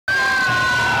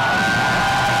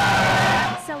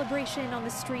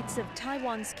streets of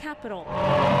Taiwan's capital.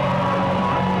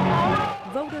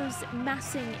 Voters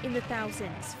massing in the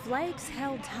thousands, flags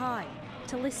held high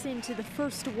to listen to the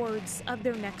first words of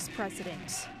their next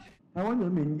president.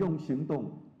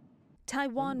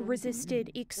 Taiwan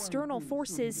resisted external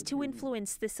forces to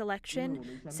influence this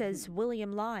election, says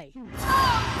William Lai,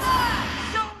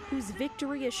 whose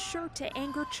victory is sure to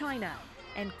anger China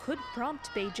and could prompt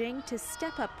Beijing to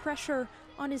step up pressure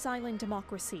on his island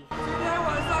democracy.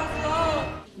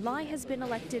 Lai has been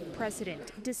elected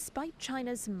president. Despite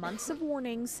China's months of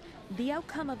warnings, the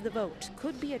outcome of the vote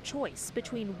could be a choice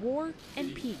between war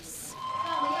and peace.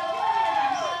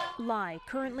 Lai,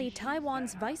 currently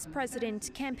Taiwan's vice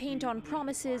president, campaigned on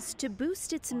promises to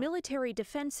boost its military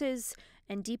defenses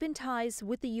and deepen ties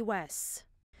with the U.S.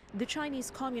 The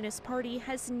Chinese Communist Party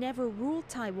has never ruled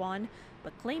Taiwan,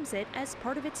 but claims it as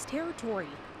part of its territory,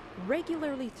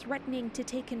 regularly threatening to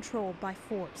take control by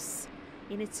force.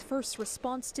 In its first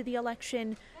response to the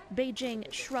election, Beijing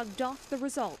shrugged off the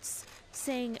results,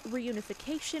 saying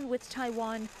reunification with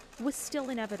Taiwan was still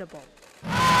inevitable.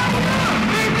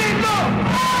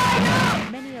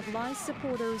 Many of Lai's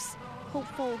supporters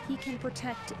hopeful he can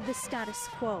protect the status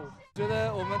quo.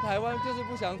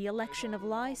 The election of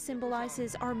Lai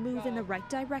symbolizes our move in the right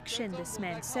direction, this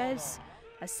man says,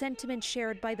 a sentiment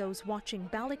shared by those watching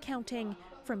ballot counting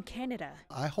from Canada.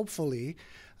 Hopefully,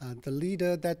 the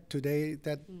leader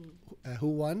who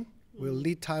won will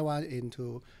lead Taiwan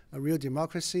into a real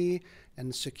democracy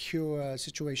and secure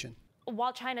situation.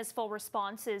 While China's full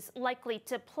response is likely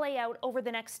to play out over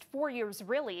the next 4 years,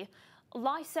 really,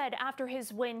 Lai said after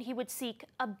his win he would seek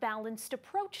a balanced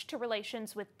approach to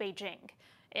relations with Beijing.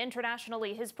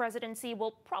 Internationally, his presidency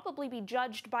will probably be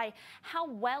judged by how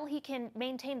well he can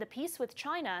maintain the peace with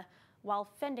China while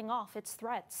fending off its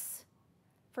threats.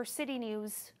 For City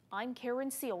News, I'm Caryn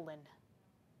Ceolin.